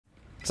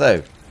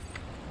So,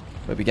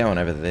 where we going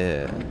over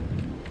there?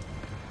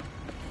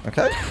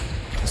 Okay,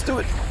 let's do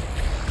it.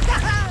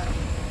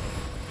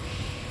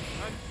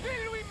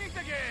 Until we meet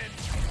again.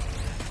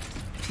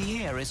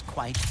 Pierre is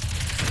quite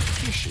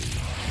fishy.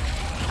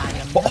 I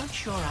am not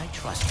sure I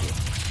trust him.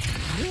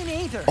 Me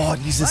neither. Oh, it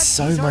uses But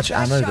so he's our much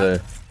best ammo shot. though.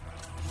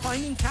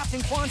 Finding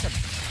Captain Quantum.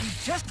 We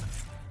just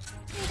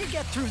need to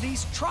get through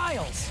these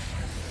trials.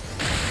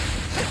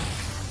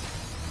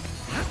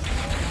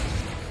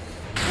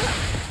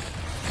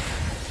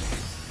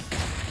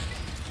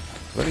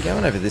 Where are we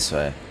going over this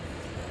way?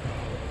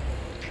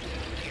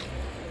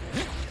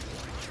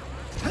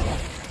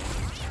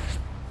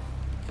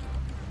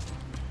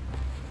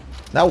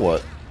 Now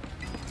what?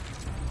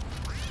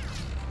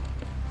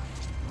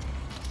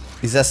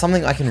 Is there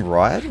something I can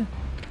ride?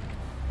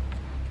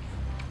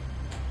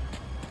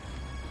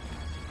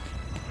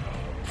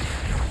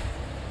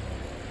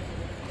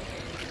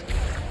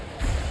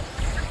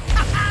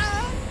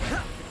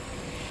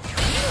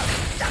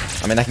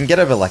 I mean, I can get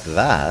over like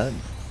that.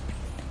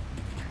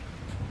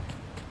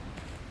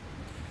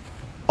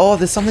 Oh,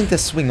 there's something to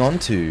swing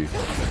onto.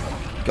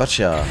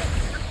 Gotcha.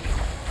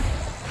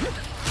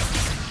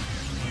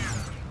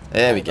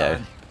 There we go.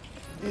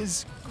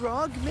 Is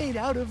grog made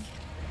out of...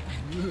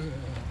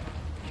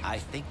 I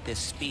think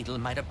this Speedle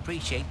might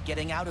appreciate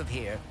getting out of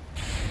here.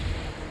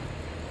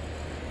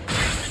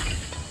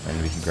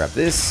 And we can grab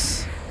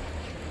this.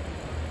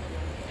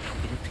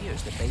 It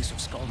appears the base of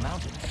Skull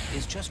Mountain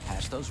is just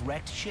past those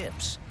wrecked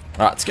ships.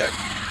 Alright, let's go.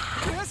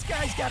 This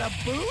guy's got a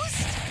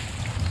boost?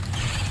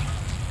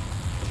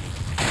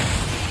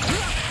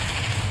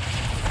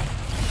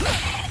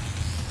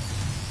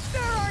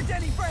 There aren't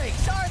any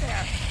brakes, are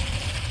there?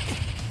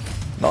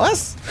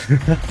 Nice.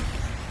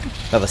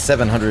 Another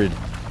 700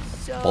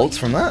 So bolts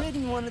from that. You've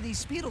ridden one of these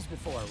Speedles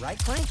before, right,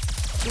 Clank?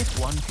 If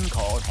one can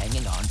call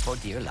hanging on for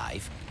dear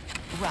life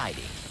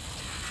riding.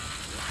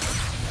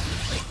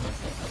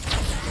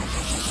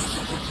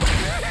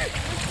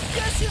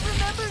 Guess he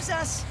remembers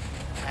us.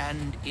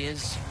 And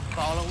is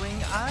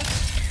following us?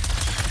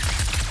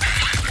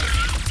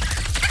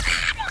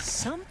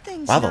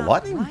 Something's Wow, the not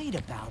lightning? right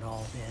about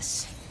all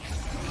this.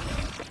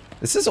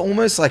 This is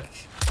almost like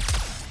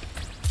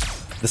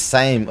the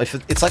same.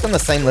 It's like on the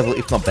same level,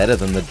 if not better,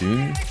 than the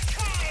Doom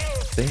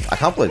thing. I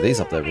can't blow these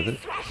up there with it.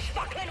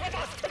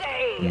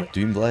 And the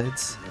Doom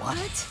blades.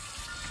 What?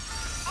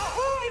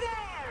 Ahoy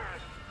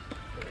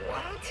there!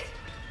 What?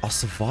 I'll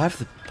survive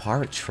the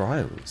pirate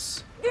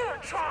trials. Your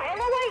trial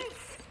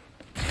awaits!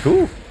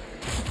 Cool.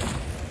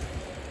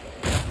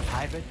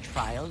 Pirate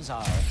trials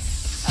are a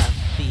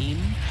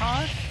theme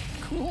park?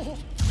 Cool.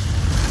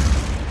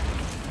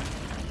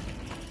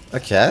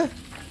 Okay.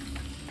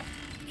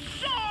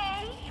 So,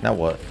 Now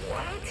what?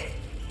 What?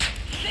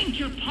 think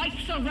your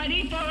pipes are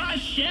ready for a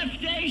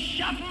shift day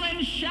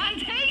shuffling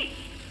shanty?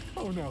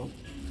 Oh no.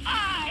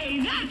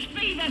 Aye, that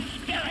be the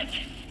spirit.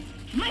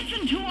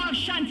 Listen to our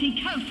shanty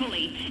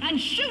carefully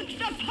and shoot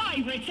the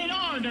pirates in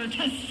order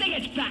to sing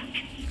it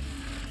back.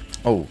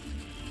 Oh.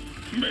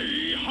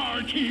 Me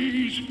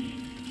hearties,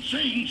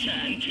 sing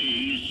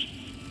shanties.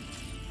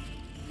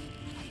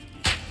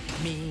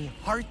 Me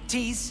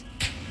hearties,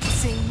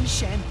 sing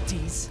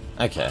shanties.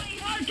 Okay.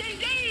 Work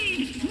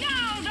indeed.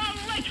 Now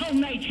the little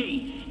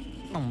matey.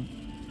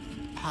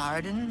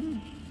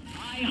 Pardon?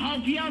 I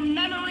hope your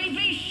memory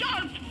be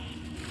sharp.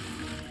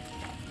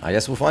 I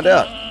guess we'll find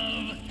out.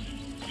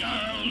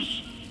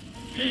 Girls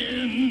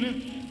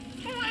in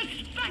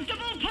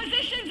respectable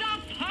positions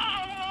of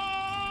power.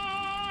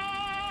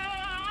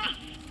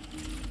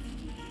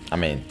 I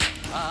mean,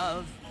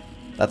 Of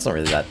that's not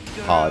really that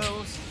hard.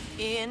 girls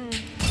in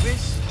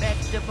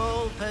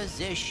respectable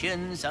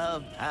positions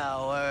of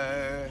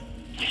power.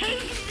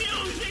 Tis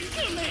music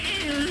to the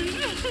ears.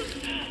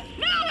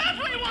 Now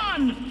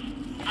everyone!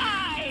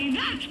 Aye,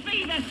 that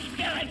be the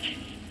spirit.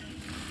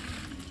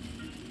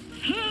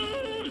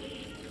 Who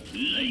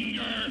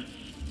linger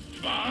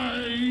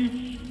by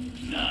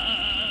the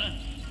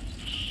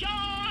shore?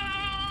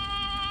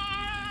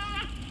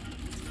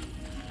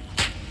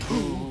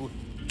 Who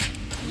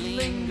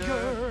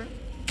linger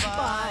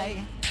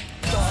by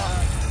the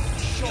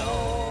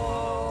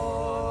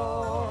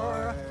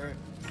shore.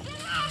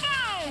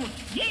 Bravo!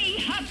 Ye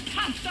have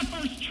passed the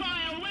first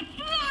trial with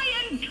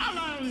flying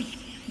colors.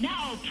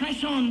 Now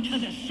press on to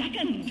the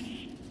second.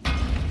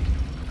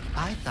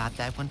 I thought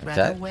that went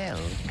rather Okay. well.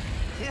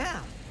 Yeah.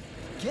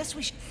 Guess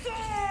we should. So,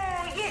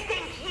 you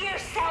think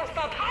yourself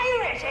a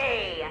pirate,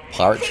 eh?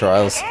 Pirate Think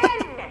trials.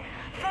 again,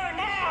 for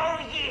now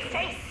ye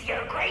face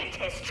your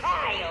greatest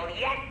trial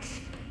yet.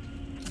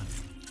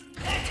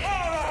 The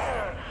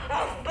terror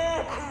of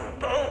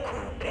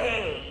Boku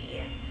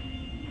Bay.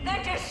 The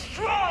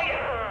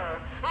destroyer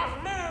of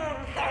Moon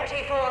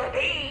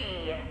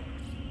 34B.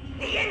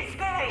 The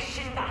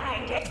inspiration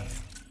behind it.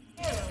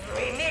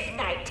 Every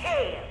midnight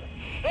tale.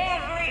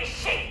 Every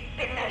shape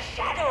in the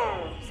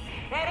shadows.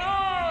 And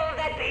all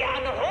that be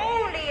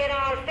unholy in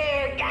our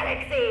fair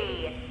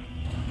galaxy.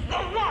 The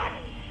one.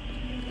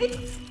 The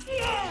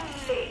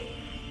only.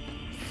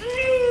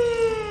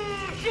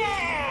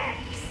 Snoojax.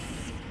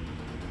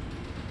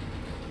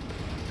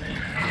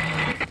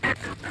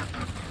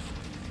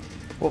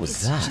 What was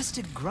It's that? just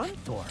a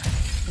Grunthor.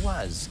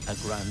 Was a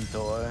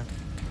Grunthor.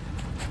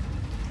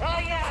 Oh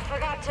yeah, I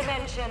forgot to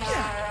mention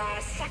our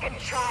second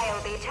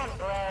trial be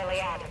temporarily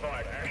out of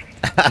order.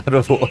 Out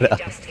of order.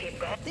 Just keep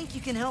going. Think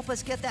you can help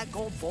us get that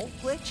gold bolt,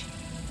 Glitch?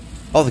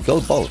 Oh, the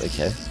gold bolt.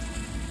 Okay.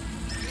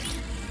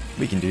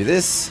 We can do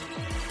this.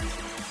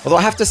 Although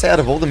I have to say,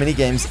 out of all the mini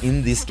games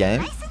in this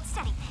game, Nice and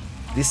steady.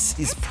 this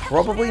is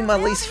probably my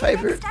least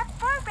favorite. Step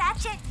for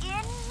Ratchet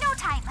in no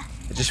time.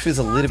 It just feels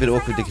a little bit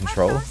awkward to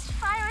control. Those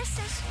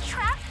viruses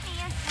trap me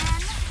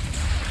again.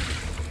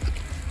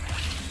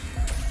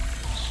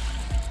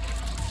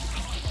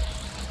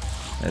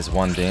 There's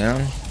one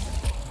down.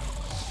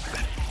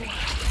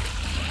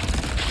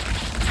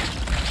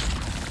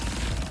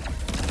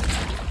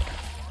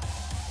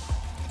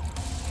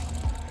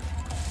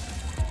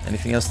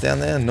 Anything else down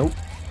there? Nope.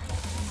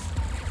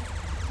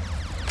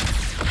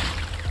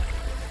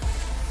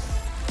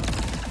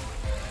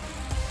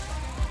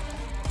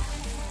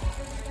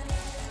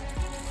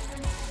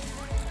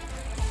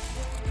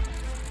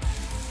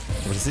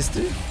 What does this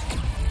do?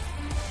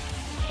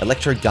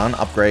 Electro gun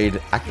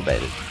upgrade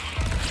activated.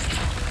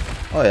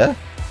 Oh yeah.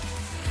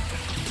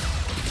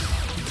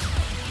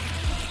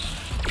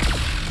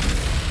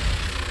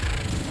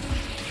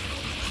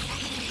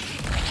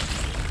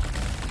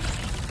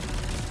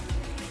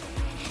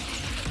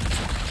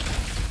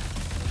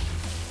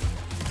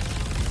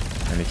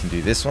 And we can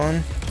do this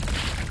one.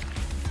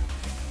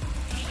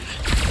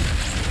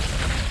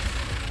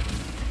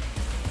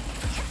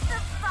 If the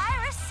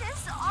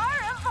viruses are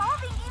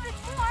evolving even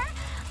more,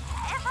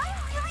 am I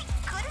really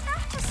good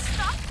enough to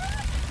stop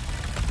them?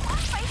 Or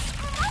if I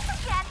screw up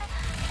again?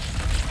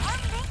 Or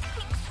make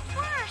things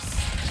worse?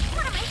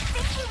 What am I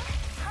thinking?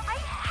 I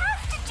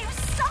have to do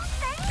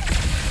something!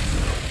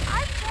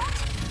 I don't.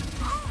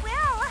 Who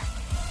will?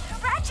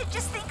 Ratchet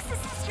just thinks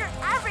this is your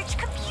average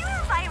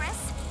computer virus.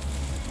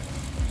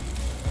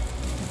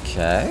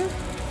 Okay.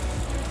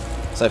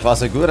 So far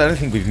so good. I don't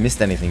think we've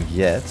missed anything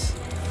yet.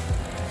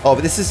 Oh,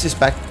 but this is just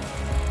back...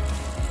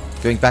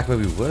 going back where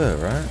we were,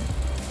 right?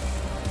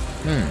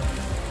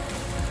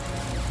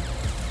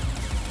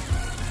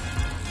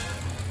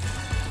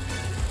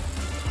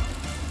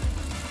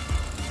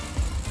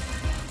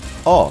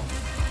 Oh.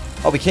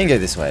 Oh, we can go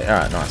this way.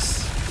 Alright,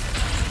 nice.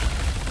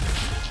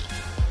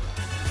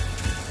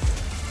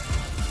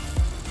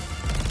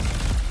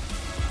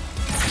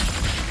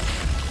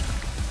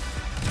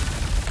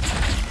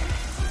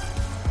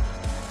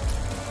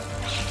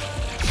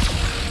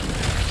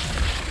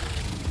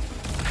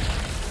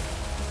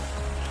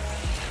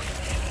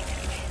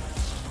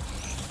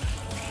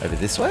 Over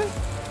this way? If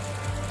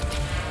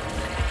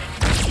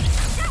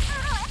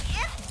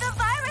the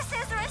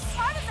viruses are as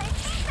smart as I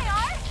think they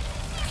are,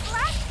 these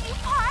last few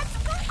pods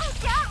won't go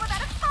down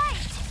without a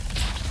fight.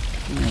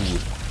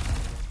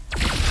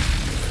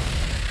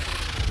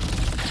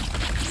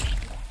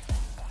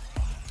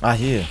 Ah,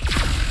 here.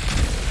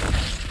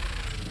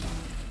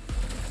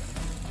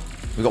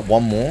 We got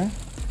one more.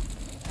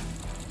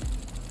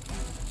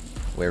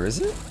 Where is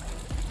it?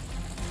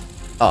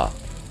 Ah.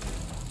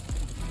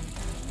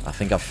 I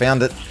think I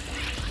found it.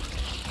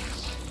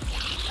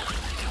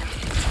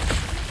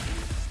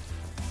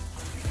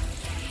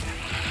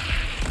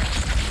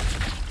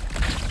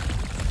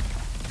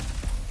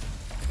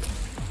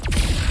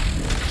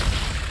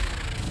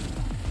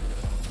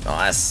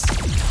 Nice.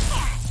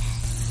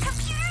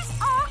 Computers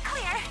all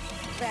clear.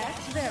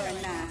 That's very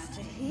nice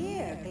to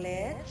hear,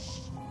 Glitch.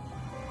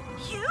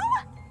 You?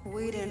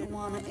 We didn't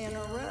want to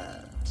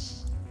interrupt.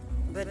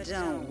 But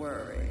don't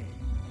worry.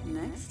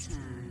 Next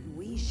time,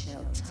 we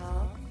shall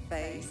talk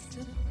face to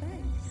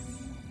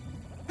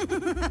face.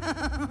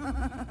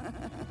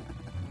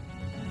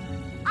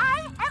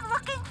 I am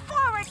looking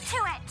forward to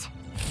it.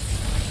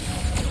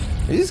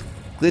 Who's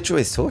Glitch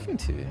always talking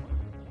to?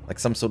 Like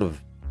some sort of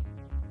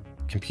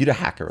computer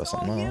hacker or It's all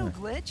something. I you, don't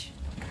know. Glitch.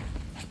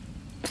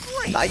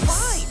 Great,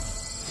 Nice.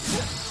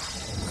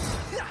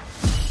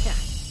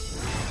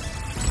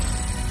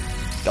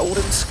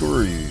 Golden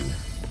screw.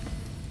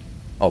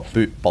 Oh,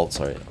 bolt,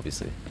 sorry,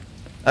 obviously.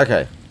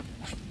 Okay.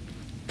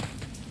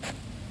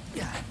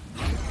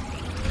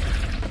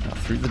 Now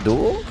through the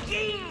door.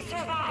 Ye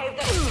survived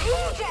the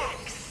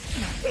Ajax!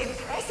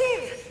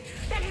 Impressive!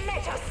 Then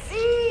let us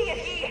see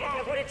if ye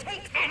have what it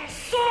takes. And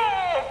so,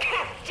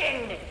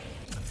 Captain!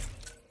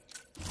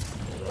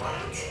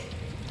 What?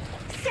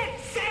 Set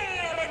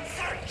sail in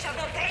search of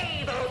the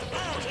fabled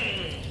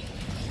booty!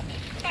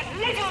 But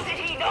little did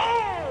he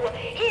know,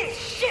 his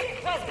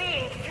ship was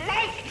being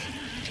flanked!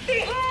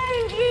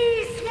 Behind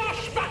ye,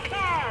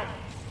 swashbuckler!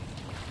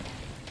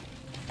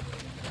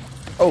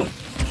 Oh.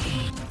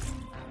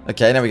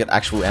 Okay, now we got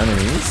actual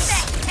enemies.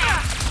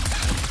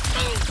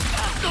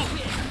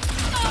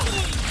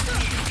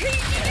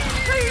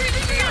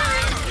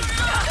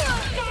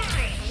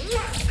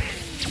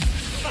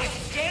 But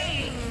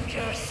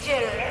danger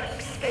still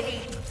lurks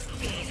beneath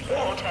these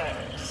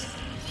waters.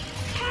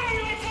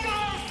 Pirates on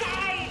all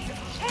sides!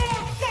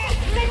 Hold that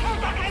little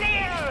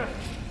buccaneer!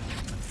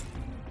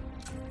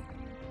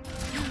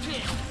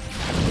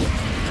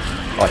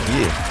 Oh,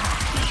 here.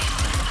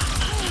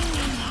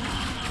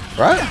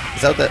 Right?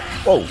 Is that what that...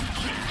 Whoa.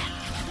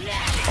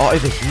 Oh,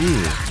 over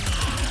here.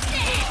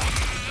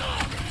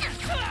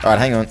 Alright,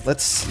 hang on.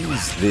 Let's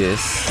use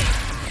this.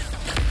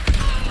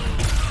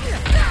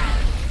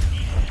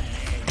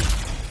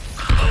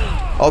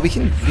 Oh, we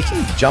can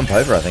jump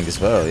over, I think, as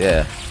well,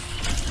 yeah.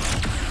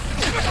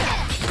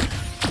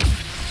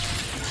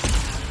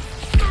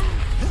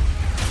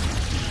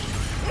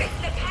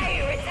 With the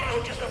pirates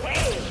out of the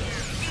way,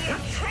 the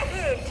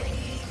intrepid.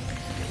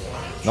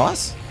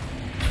 Nice.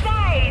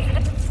 Spies and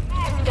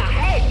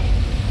ahead.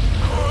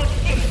 Could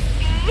this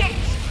be it?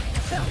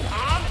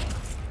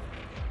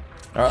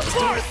 Alright, let's do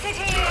More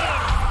cities!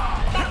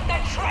 But the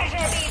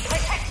treasure be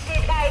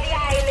protected by the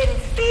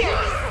island's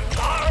fierce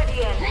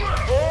guardian.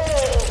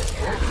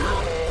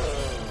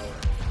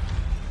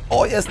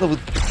 Oh yes, level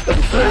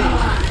 3.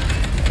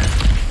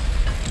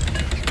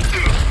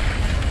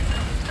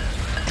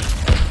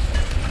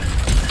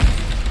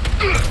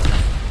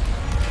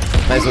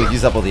 May as well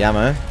use up all the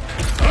ammo.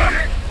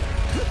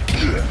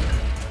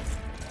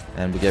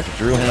 And we go for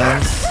drill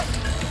hands.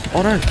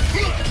 Oh no!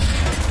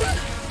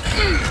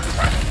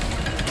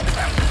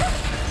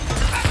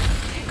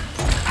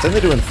 It's only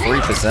doing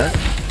 3%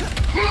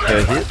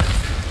 per hit.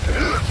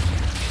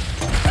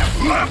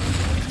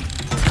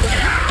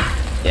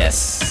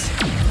 Yes.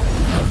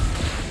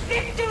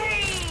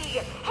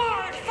 Victory!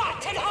 Hard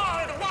fought and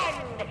hard won!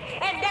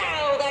 And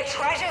now the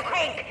treasure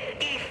crank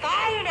be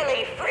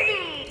finally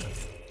free!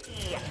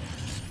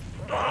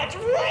 But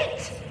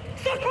wait!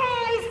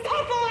 Surprise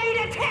Puffoid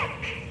attack!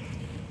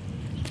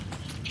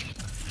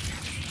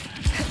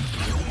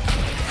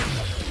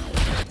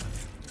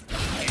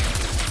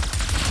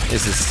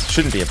 This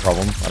shouldn't be a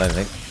problem, I don't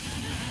think.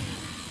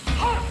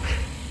 Hark!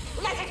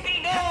 Let it be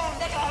known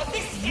that on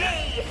this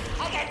day,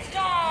 against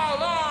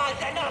all odds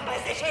and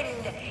opposition,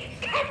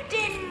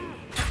 Captain...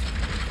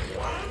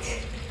 What?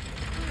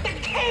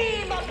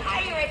 Became a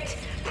pirate,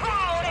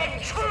 proud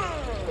and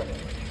true!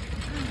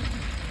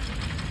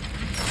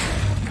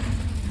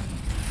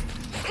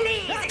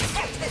 Please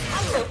accept this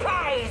humble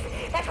prize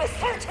that was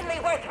certainly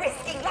worth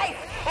risking life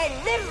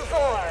and limb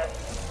for!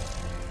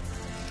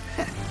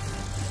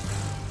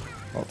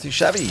 Not too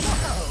shabby.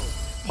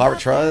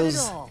 Pirate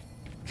trials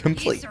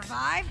complete. He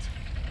survived?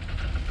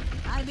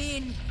 I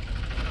mean...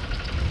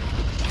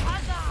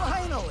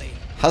 Finally!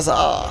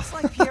 Huzzah! Looks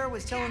like Pierre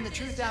was telling the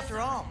truth after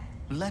all.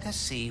 Let us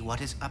see what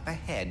is up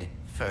ahead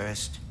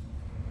first.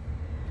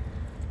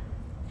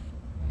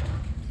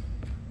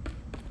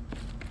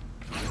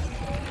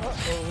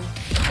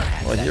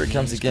 Perhaps Well, that here it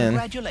comes means again.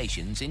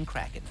 Congratulations in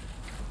cracking.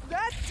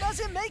 That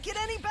doesn't make it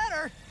any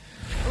better.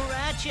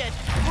 Ratchet,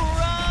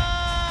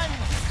 run!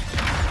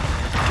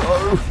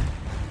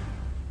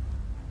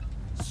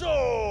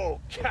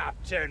 So,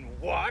 Captain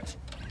What?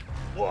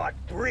 What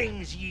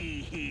brings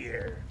ye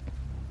here?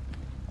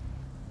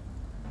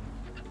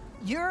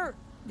 You're,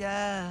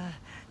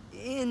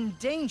 in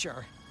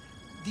danger.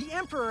 The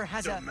Emperor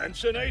has a...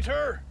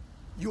 Dimensionator?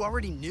 You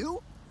already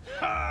knew?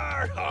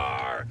 Har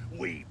har!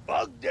 We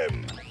bugged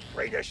him!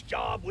 Greatest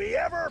job we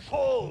ever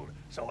pulled!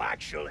 So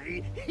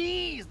actually,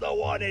 he's the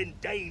one in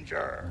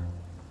danger!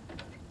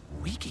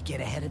 We could get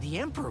ahead of the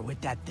Emperor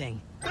with that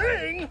thing.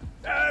 Thing?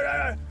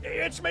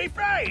 It's me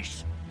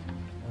face!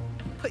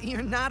 But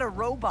you're not a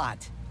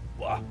robot.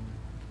 What?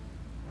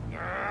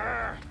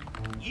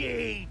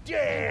 Ye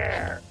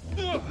dare!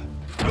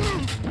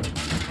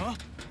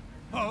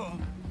 Huh?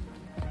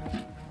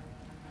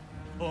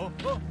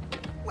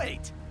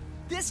 Wait,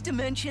 this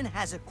dimension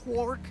has a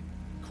quark?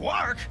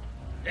 Quark?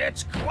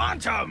 It's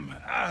quantum!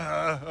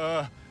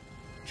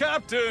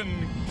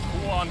 Captain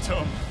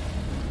Quantum.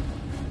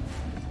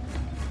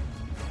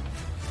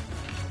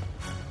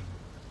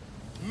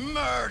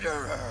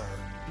 Murderer!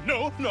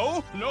 No,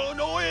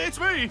 it's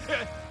me.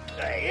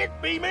 It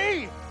be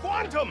me!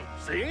 Quantum!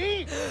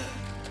 See?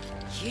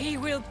 Ye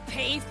will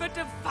pay for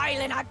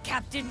defiling our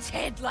captain's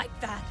head like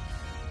that.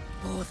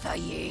 Both of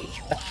ye.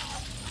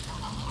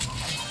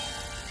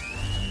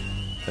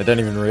 They don't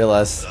even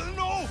realize.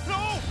 No!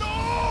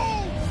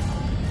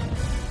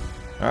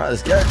 Alright,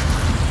 let's go.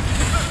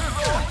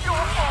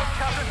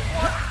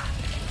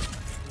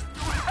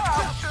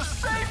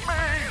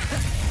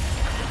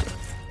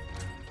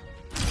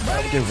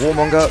 Alright, we give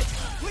Warmonger.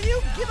 Will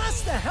you give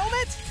us the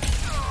helmet?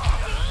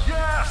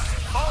 Yes!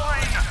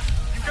 Fine!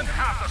 You can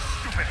have the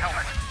stupid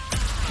helmet!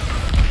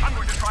 I'm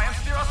going to try and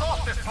steer us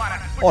off this planet!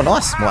 Oh,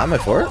 nice. More ammo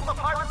for it. The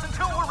pirates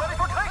until we're ready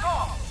for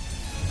takeoff!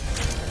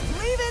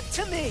 Leave it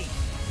to me.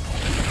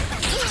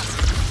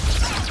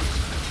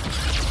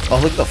 Oh,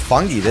 look at the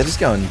fungi. They're just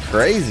going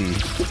crazy.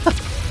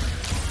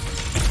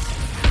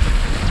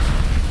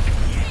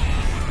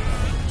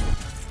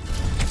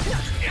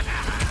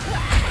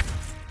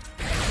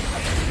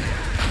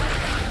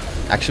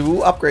 Actually,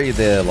 we'll upgrade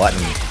their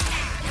lightning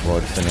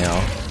rod for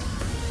now.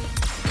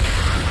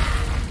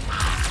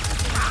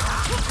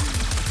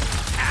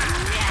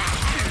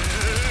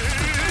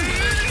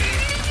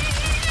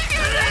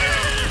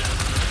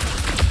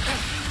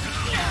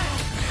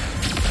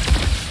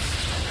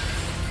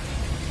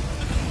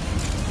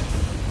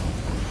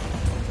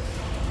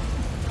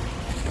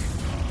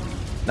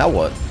 Now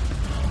what?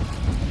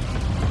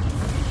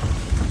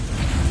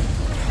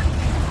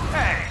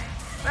 Hey,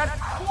 that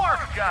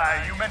Quark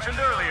guy you mentioned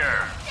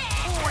earlier.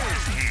 Who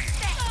is he?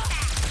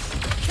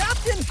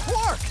 Captain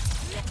Quark!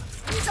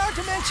 He's our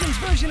dimension's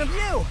version of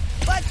you.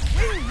 But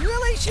we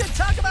really should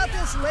talk about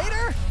this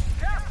later?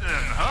 Captain,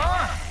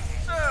 huh?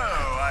 So,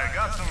 I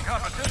got some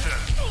competition.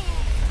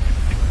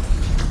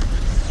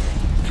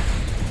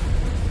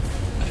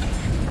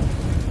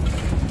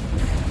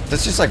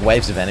 There's just like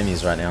waves of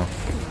enemies right now.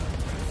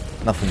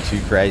 Nothing too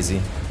crazy.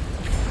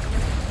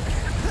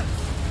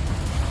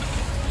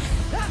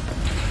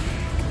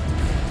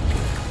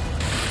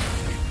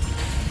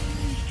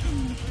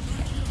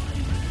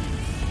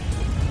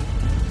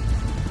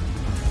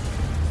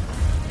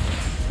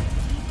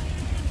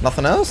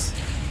 Nothing else?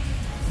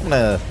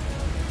 I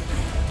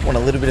want a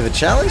little bit of a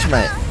challenge,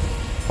 mate.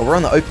 Oh, we're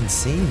on the open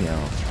sea now.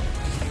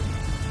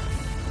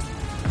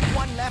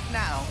 One left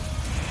now.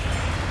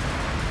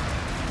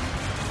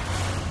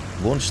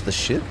 Launch the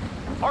ship?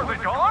 Are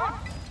they gone?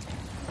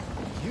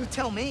 You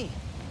tell me.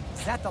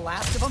 Is that the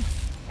last of them?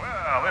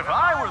 Well, if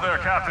I were their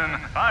captain,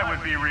 I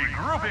would be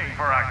regrouping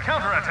for a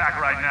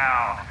counterattack right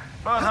now.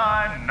 But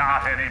I'm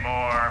not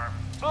anymore.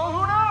 So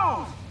who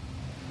knows?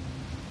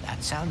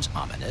 That sounds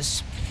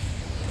ominous.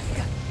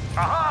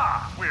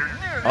 Aha! We're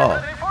nearly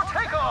ready for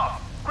takeoff!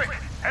 Quick,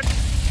 head.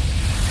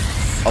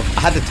 Oh, I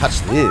had to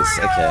touch this.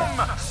 Okay.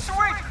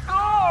 Sweet,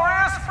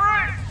 glorious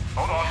free!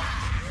 Hold on.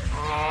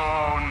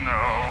 Oh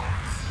no.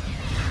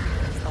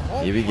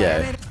 Here we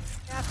go.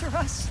 After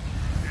us?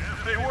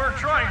 If they weren't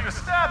trying to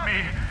stab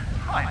me,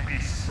 I'd be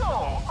so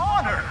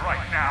honored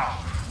right now.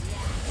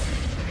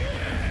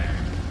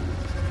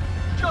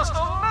 Just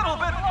a little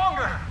bit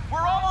longer.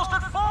 We're almost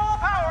at full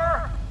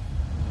power.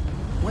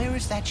 Where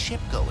is that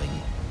ship going?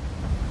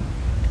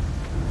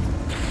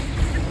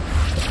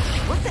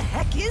 What the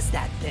heck is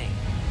that thing?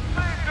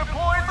 They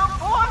deployed the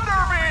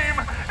plunder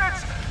beam.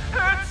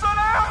 It's an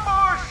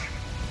ambush.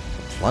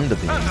 Plunder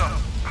beam. And a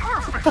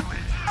perfectly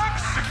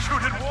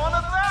executed one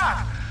at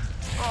that.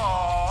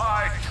 Oh,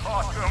 I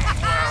caught them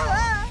well.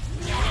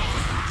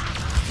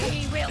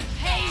 He will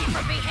pay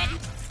for beheading.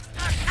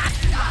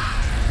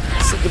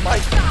 Say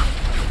goodbye.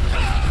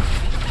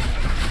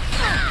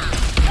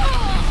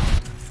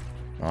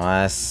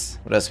 Nice.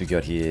 What else we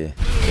got here?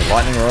 The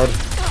lightning rod.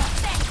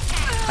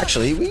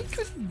 Actually, we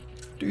could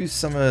do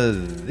some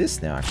of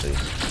this now, actually.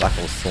 Black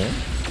Hole Storm.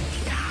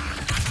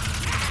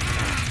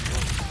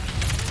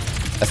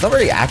 That's not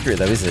very accurate,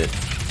 though, is it?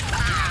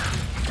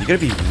 You gotta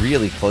be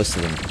really close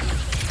to them.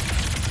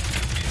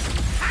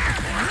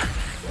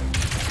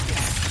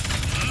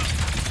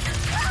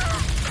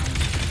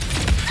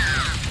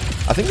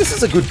 I think this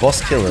is a good boss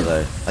killer,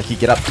 though. Like, you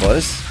get up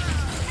close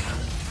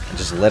and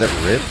just let it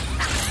rip.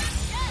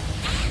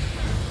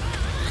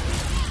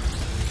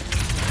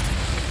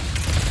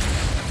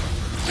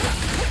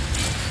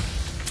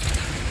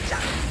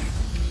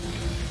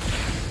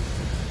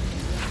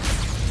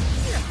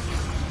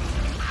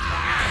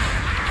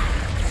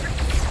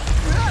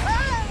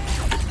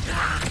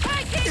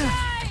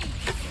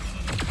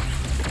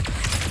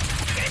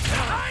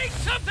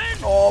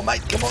 Oh,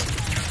 mate, come on.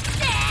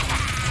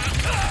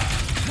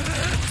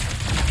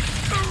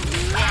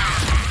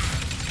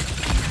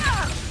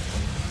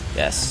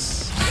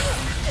 Yes.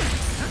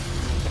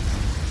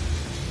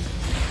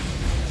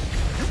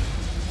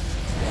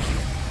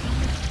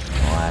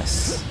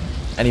 Nice.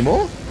 Any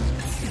more?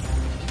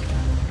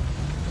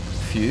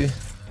 Few.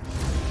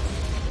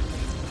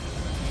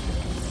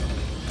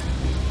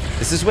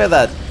 This is where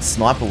that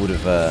sniper would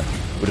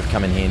have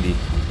come in handy.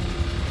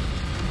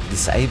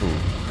 Disable.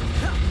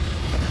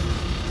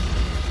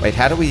 Wait,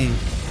 how do we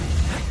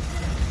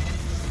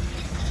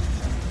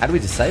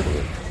disable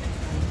it?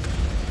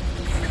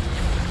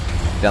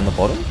 Down the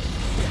bottom?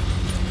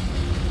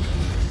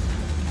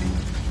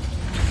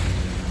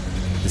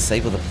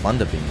 Disable the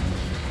plunder beam.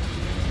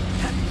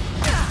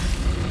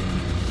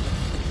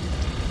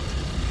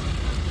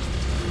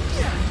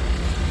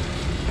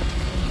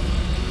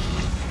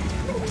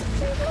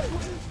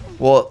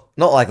 Well,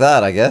 not like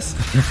that, I guess.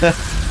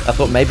 I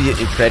thought maybe it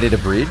created a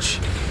bridge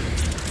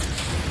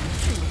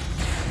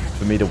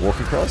for me to walk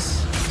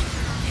across.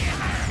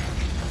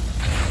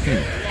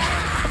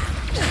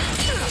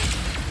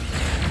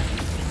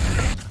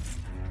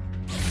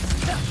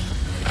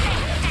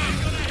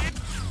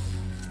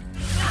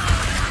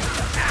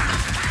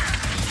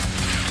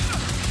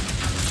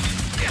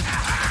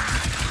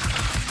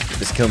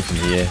 Just kill him from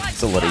here.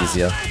 It's a lot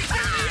easier.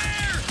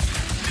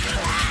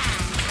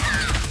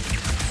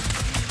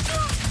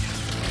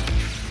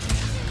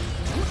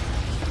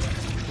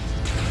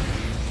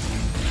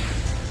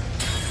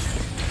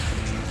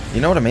 You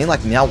know what I mean?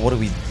 Like, now what do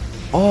we...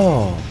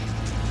 Oh!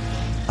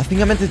 I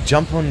think I meant to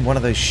jump on one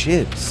of those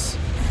ships.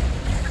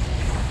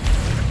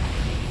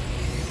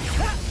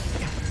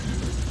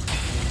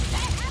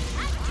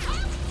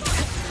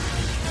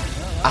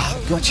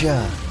 Ah,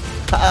 gotcha!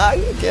 Ah,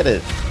 you get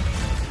it.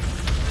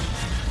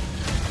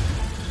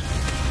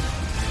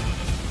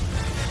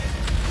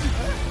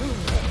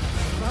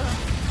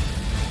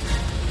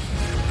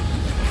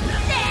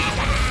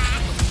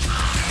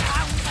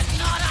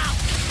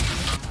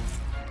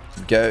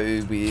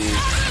 go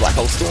with Black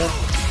Hole Storm.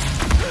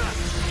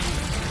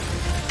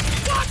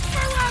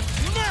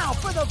 Now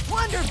for the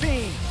Plunder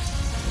Beam!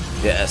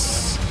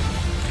 Yes.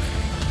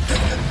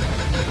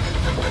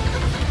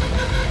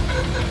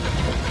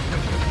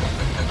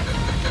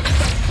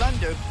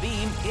 Thunder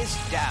beam is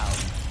down.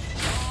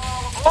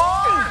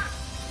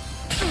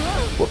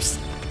 Whoops.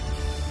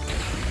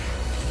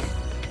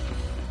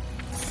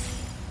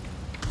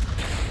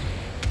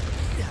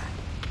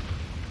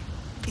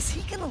 Is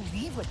he gonna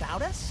leave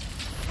without us?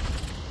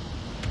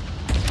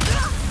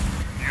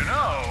 You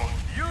know,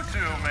 you two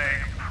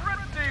make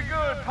pretty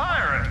good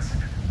pirates.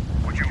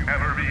 Would you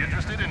ever be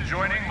interested in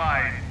joining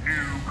my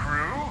new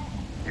crew?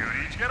 You'd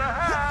each get a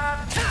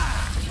hat.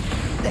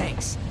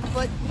 Thanks,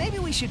 but maybe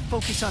we should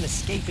focus on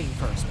escaping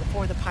first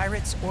before the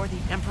pirates or the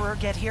Emperor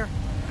get here.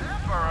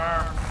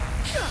 Emperor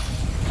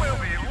will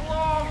be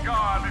long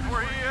gone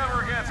before he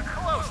ever gets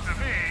close to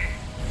me.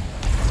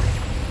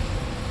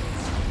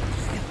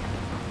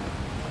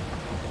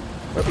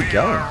 Where are we We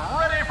going?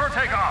 are ready for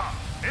takeoff.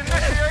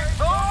 Initiate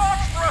the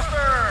launch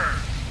thrusters.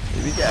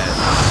 Here we go.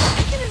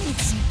 We're gonna need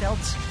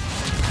seatbelts.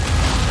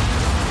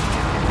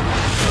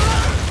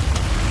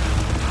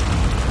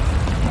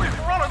 We've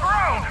run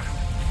aground.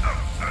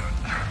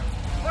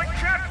 I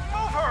can't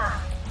move her.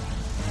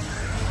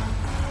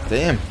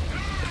 Damn.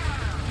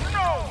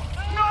 No,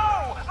 no,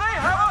 they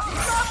have a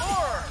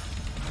scuttler.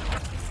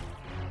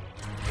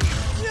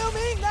 You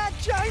mean that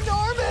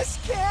ginormous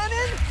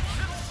cannon?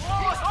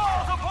 Slow us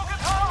all to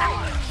Pocatello.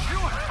 You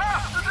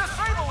have to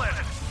disable it.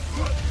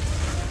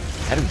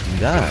 How do we do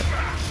that?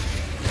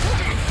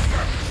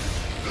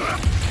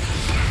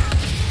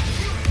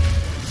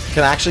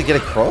 Can I actually get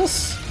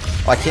across?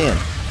 Oh, I can.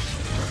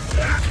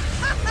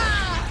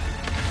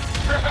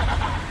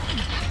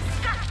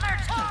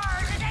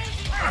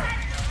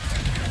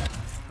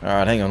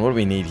 Alright, hang on. What do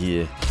we need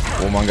here?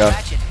 Warmonger.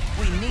 Ratchet,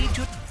 we need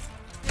to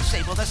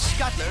disable the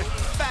scuttler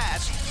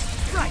fast.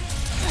 Right.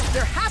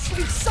 There has to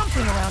be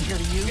something around here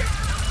to use.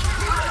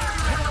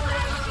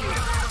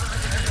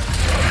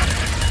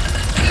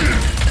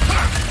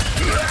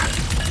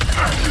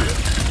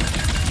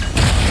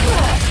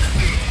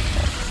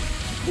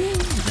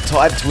 The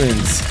Tide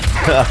Twins.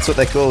 That's what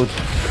they're called.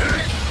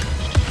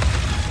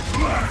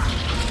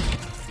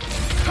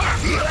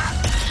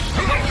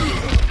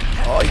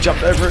 Oh, he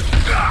jumped over it.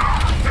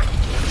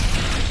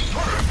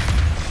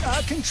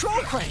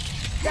 Control crank.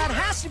 That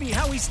has to be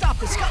how we stop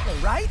the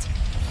scuttler, right?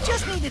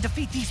 Just need to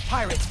defeat these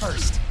pirates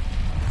first.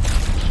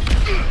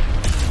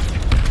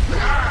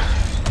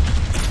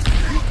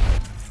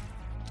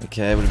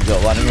 Okay, what have we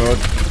got? Lightning Rod.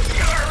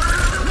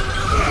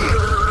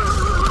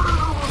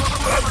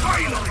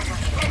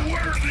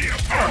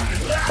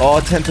 Oh,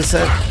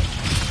 10%.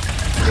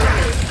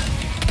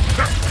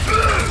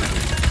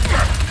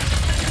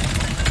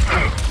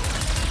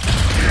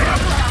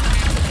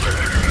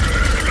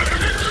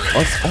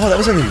 Oh, that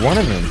was only one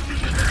of them.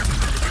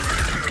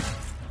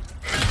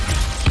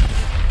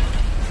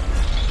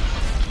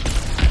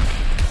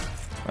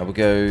 I will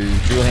go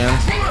Drill Hound.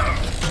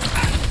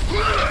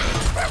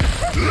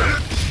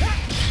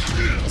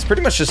 It's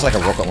pretty much just like a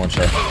rocket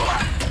launcher.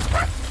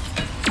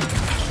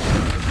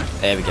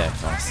 There we go.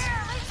 Nice.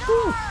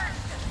 Woo.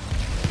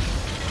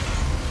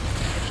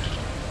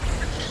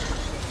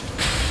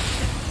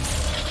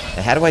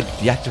 Now how do I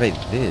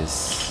deactivate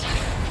this?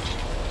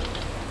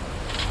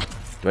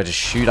 Do I just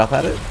shoot up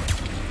at it?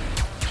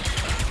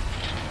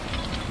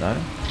 No?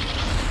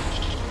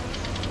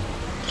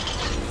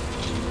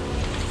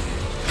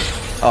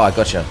 Oh, I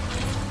gotcha.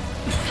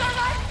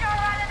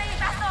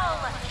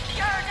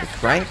 The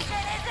crank?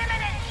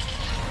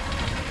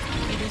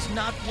 It is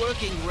not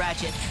working,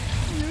 Ratchet.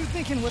 You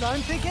thinking what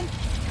I'm thinking?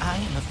 I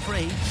am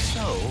afraid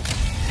so.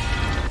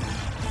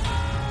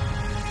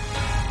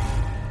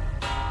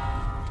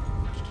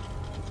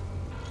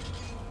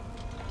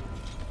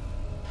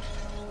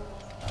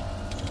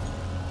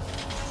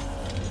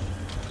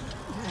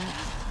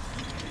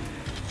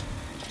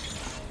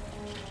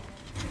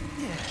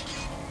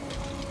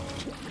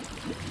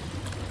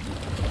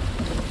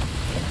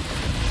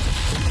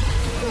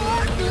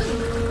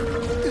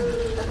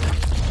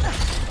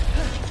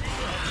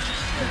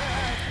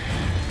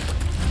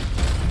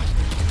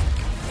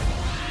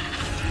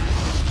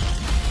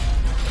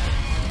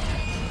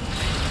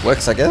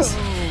 Works, I guess.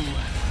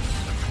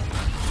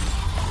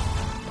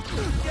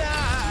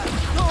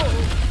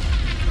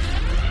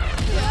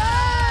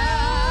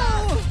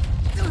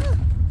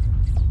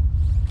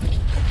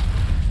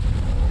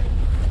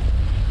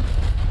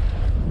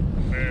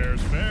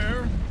 Fair's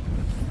fair.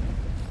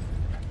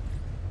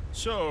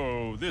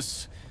 So,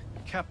 this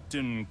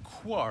Captain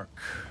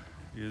Quark,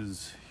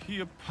 is he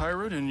a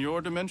pirate in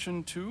your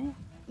dimension too?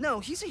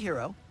 No, he's a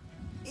hero.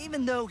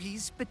 Even though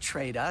he's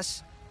betrayed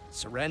us,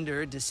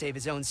 surrendered to save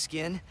his own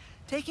skin,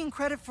 taking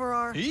credit for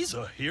our... He's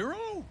a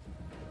hero?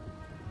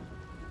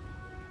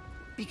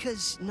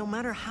 Because no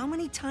matter how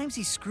many times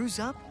he screws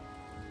up,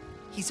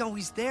 he's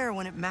always there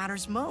when it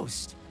matters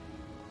most.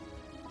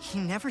 He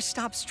never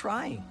stops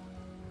trying.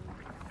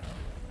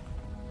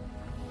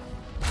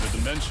 The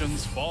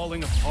dimension's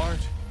falling apart.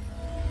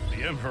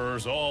 The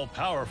Emperor's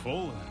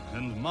all-powerful,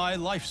 and my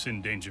life's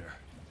in danger.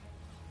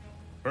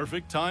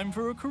 Perfect time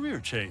for a career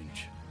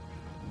change.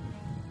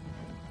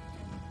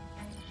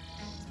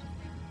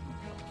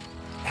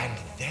 And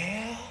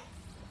there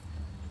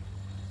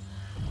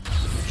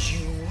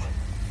you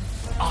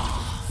are.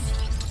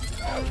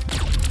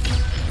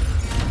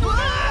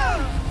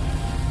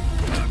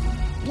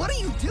 What are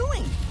you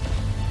doing?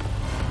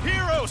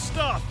 Hero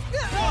stuff!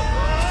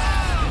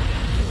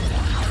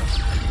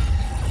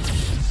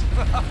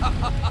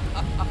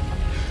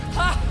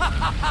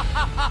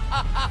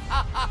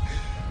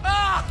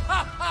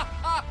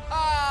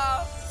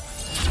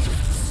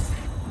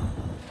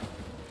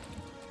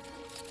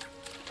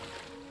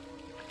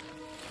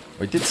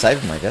 We did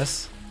save him, I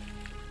guess.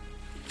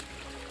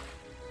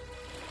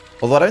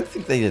 Although I don't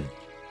think they are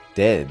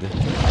dead.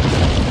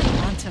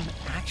 Quantum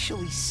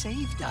actually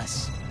saved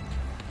us.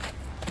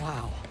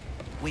 Wow.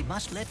 We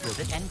must let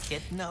Rivet and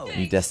Kit know.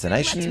 New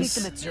destinations. Let's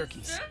meet them at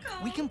Zerky's.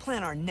 We can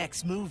plan our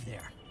next move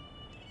there.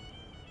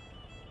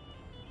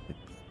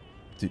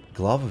 Dude,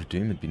 Glove of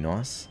Doom would be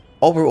nice.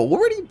 Oh, we're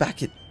already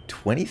back at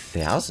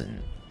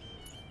 20,000.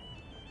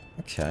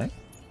 Okay.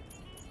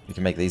 We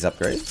can make these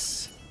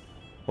upgrades.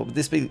 What would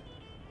this be?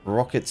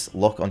 Rockets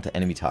lock onto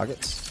enemy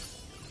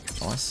targets.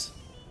 Nice.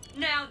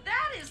 Now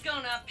that is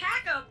gonna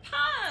pack a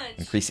punch!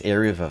 Increase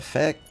area of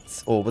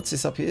effect. Or what's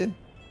this up here?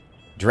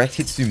 Direct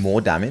hits do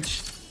more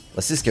damage.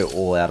 Let's just go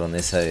all out on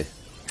this, hey.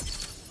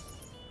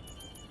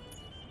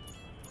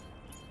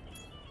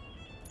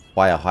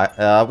 Fire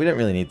high. We don't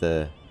really need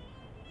the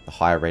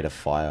higher rate of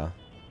fire.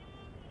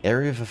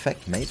 Area of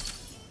effect, mate.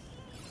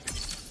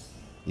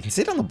 You can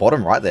see it on the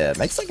bottom right there. It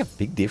makes like a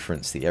big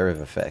difference, the area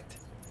of effect.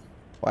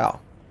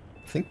 Wow.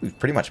 I think we've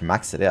pretty much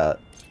maxed it out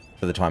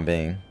for the time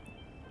being.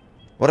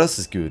 What else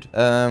is good?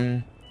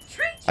 I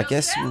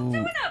guess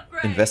we'll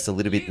invest a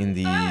little bit in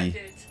the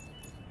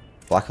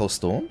Black Hole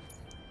Storm.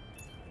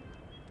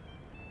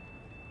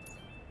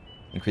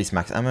 Increase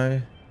max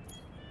ammo.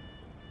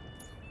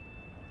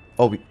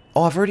 Oh,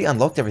 I've already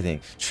unlocked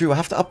everything. True, I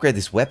have to upgrade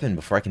this weapon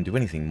before I can do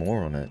anything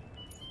more on it.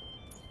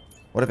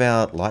 What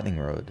about Lightning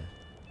Rod?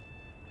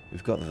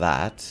 We've got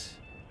that.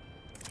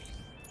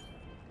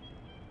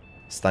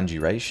 Stun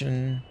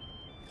duration.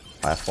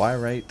 Higher fire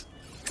rate.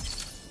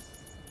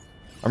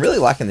 I'm really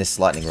liking this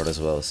Lightning Rod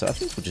as well, so I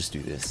think we'll just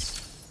do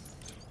this.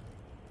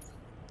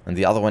 And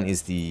the other one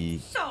is the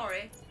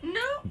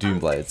Doom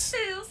Blades.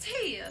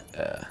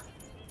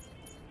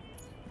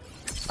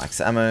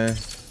 Max ammo.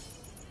 Is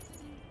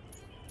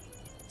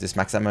this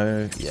max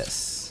ammo?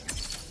 Yes.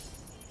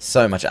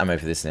 So much ammo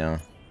for this now.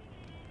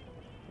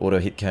 Auto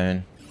hit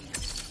cone.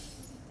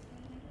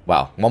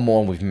 Wow, one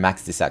more and we've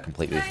maxed this out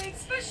completely.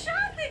 Thanks for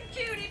shopping,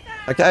 cutie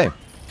pie. Okay.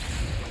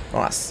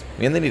 Nice.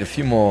 We only need a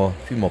few more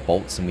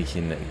bolts and we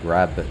can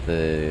grab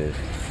that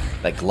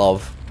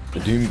glove, the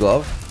Doom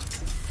glove,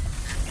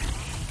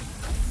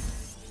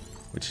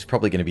 which is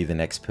probably going to be the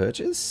next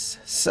purchase.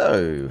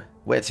 So,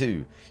 where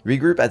to?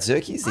 Regroup at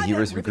Zerky's. The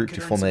heroes regroup to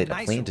formulate a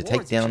plan to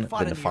take down the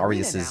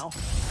Nefariouses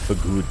for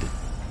good.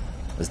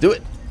 Let's do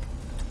it.